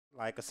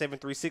like a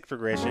 7/3/6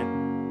 progression.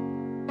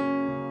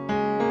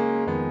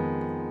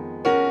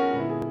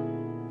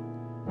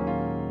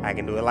 I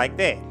can do it like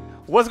that.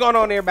 What's going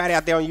on, everybody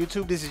out there on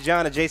YouTube? This is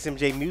John of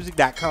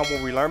JSMJmusic.com,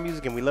 where we learn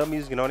music and we love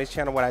music. And on this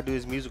channel, what I do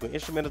is musical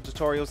instrumental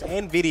tutorials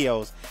and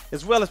videos,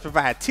 as well as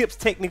provide tips,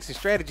 techniques, and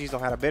strategies on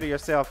how to better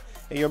yourself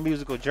in your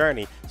musical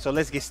journey. So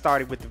let's get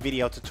started with the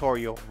video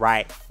tutorial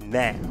right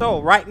now.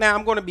 So right now,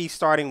 I'm going to be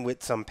starting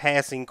with some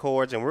passing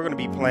chords, and we're going to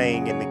be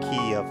playing in the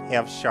key of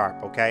F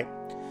sharp, okay?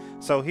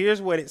 So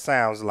here's what it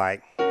sounds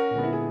like.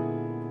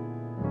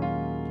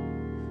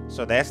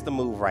 So that's the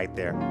move right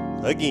there.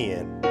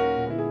 Again.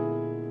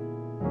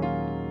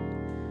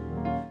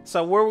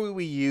 So where will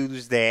we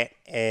use that,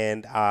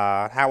 and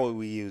how will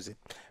we use it?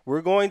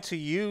 We're going to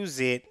use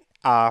it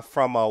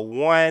from a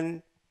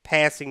 1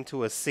 passing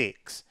to a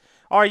 6.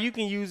 Or you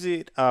can use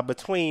it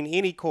between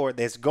any chord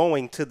that's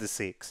going to the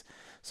 6.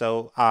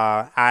 So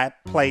I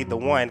played the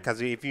 1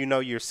 because if you know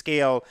your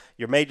scale,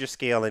 your major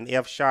scale in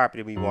F sharp,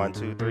 it'll be 1,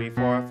 2, 3,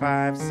 4,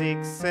 5,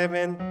 6,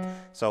 7.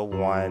 So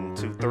 1,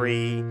 2,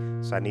 3.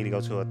 So I need to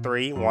go to a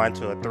 3. 1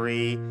 to a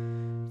 3.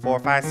 4,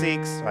 5,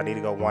 6. So I need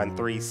to go 1,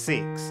 3,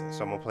 6.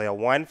 So I'm gonna play a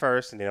 1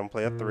 first, and then I'm gonna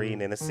play a 3,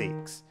 and then a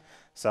 6.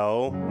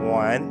 So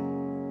 1.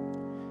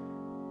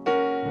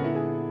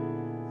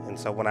 And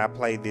so when I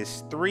play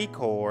this 3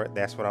 chord,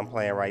 that's what I'm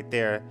playing right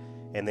there.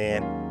 And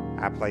then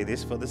I play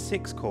this for the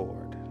 6 chord.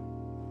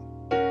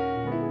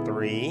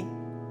 3,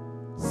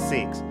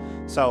 6.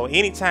 So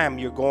anytime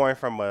you're going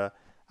from a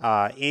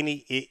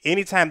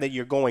anytime that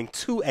you're going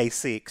to a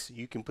 6,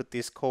 you can put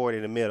this chord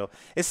in the middle,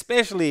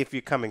 especially if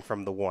you're coming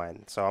from the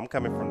 1. So I'm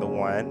coming from the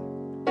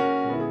 1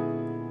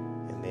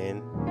 and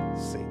then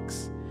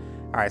 6.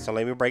 All right, so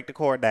let me break the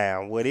chord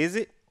down. What is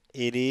it?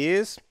 It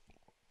is,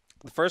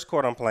 the first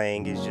chord I'm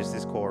playing is just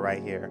this chord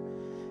right here.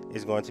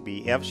 It's going to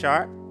be F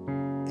sharp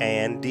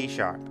and D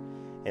sharp.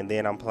 And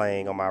then I'm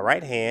playing on my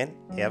right hand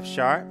F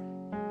sharp,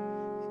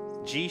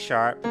 G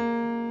sharp,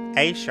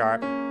 A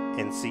sharp,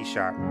 and C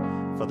sharp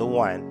for the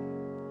 1.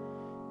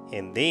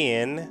 And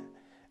then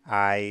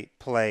I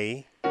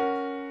play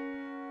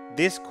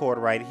this chord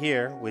right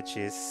here, which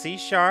is C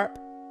sharp,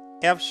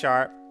 F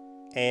sharp,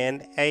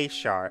 and A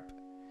sharp.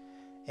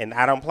 And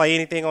I don't play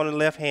anything on the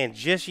left hand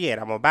just yet.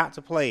 I'm about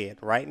to play it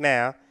right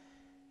now.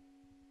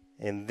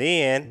 And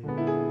then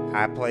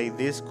I play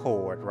this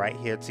chord right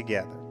here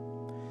together.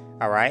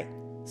 All right,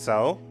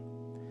 so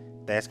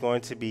that's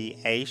going to be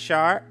A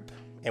sharp,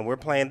 and we're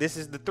playing, this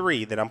is the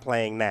 3 that I'm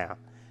playing now.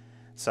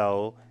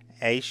 So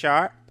A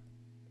sharp,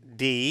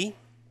 D,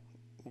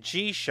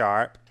 G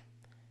sharp,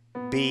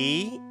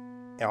 B,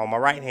 and on my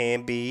right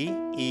hand, B,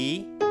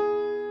 E,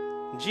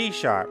 G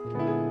sharp.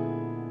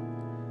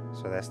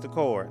 So that's the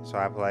chord. So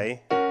I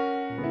play,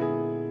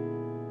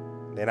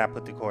 then I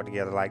put the chord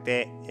together like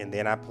that, and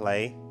then I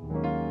play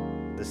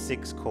the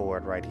 6th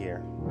chord right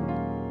here.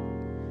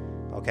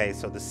 Okay,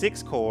 so the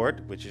 6th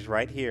chord, which is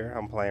right here,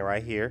 I'm playing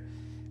right here,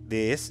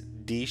 this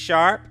D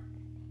sharp,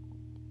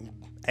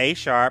 A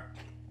sharp,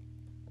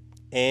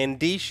 and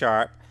D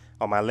sharp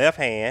on my left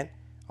hand.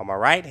 On my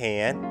right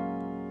hand,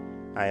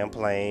 I am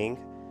playing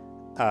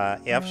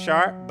F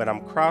sharp, but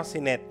I'm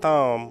crossing that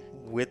thumb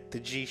with the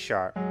G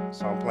sharp.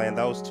 So I'm playing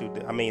those two,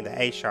 I mean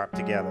the A sharp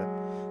together.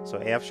 So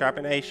F sharp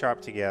and A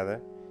sharp together.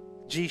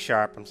 G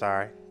sharp, I'm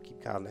sorry, keep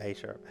calling it A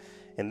sharp.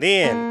 And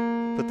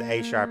then put the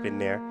A sharp in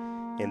there.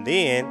 And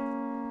then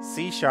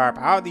C sharp,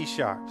 all these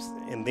sharps.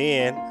 And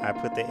then I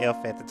put the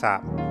F at the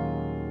top.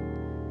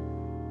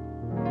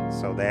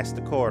 So that's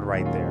the chord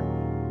right there.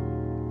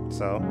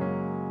 So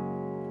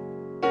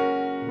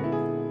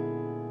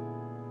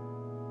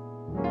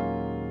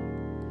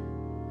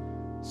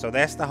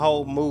that's the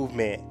whole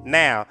movement.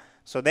 Now,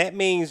 so that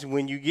means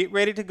when you get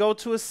ready to go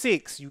to a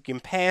 6, you can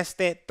pass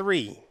that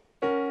 3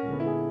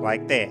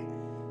 like that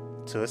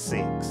to a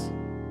 6.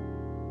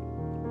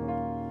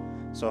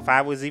 So if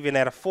I was even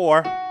at a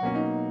 4,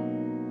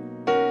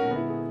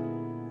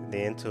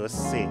 then to a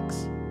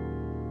 6.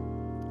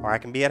 Or I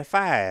can be at a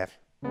 5.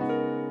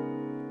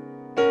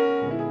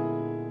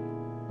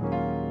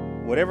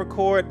 Whatever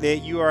chord that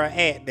you are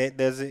at, it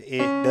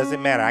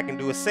doesn't matter. I can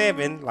do a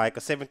 7, like a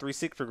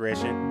 7/3/6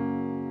 progression.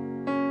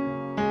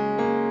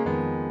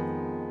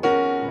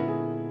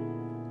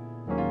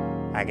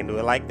 I can do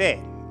it like that.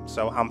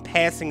 So I'm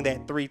passing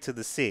that 3 to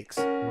the 6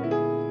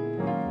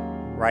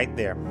 right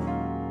there.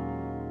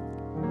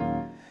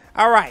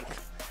 All right.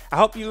 I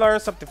hope you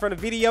learned something from the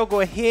video. Go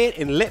ahead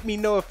and let me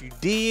know if you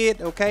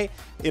did, okay?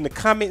 In the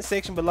comment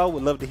section below,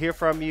 we'd love to hear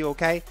from you,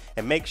 okay?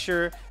 And make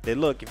sure that,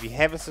 look, if you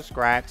haven't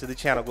subscribed to the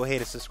channel, go ahead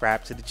and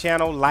subscribe to the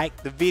channel.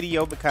 Like the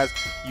video, because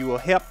you will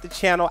help the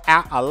channel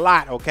out a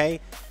lot,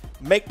 okay?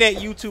 Make that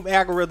YouTube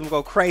algorithm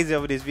go crazy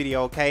over this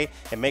video, okay?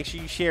 And make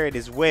sure you share it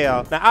as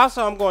well. Now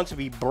also, I'm going to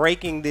be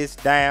breaking this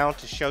down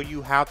to show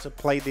you how to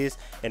play this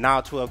in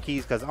all 12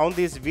 keys, because on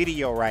this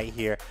video right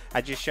here,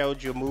 I just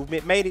showed you a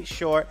movement, made it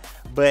short,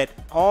 but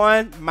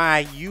on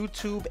my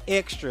YouTube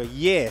Extra,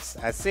 yes,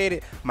 I said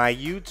it, my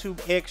YouTube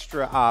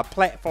Extra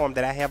platform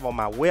that I have on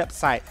my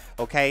website,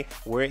 okay,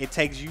 where it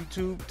takes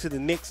YouTube to the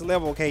next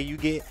level, okay, you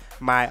get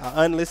my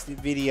unlisted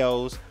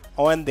videos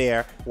on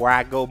there where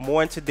I go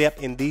more into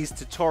depth in these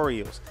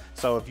tutorials.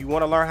 So if you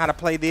want to learn how to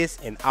play this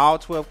in all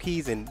 12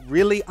 keys and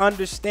really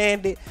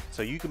understand it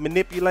so you can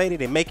manipulate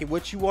it and make it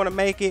what you want to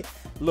make it,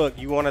 look,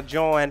 you want to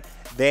join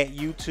that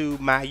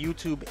YouTube, my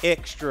YouTube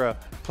Extra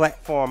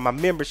platform, my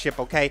membership,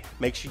 okay?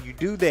 Make sure you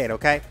do that,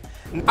 okay?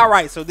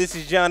 Alright, so this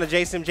is John of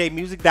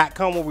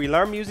JSimJMusic.com, where we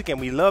learn music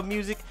and we love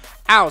music.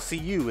 I'll see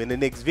you in the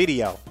next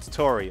video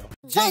tutorial.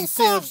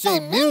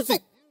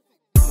 JSimJMusic.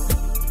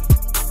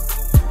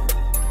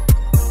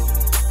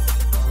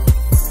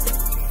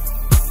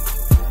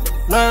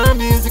 Learn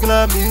music,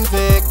 love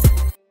music.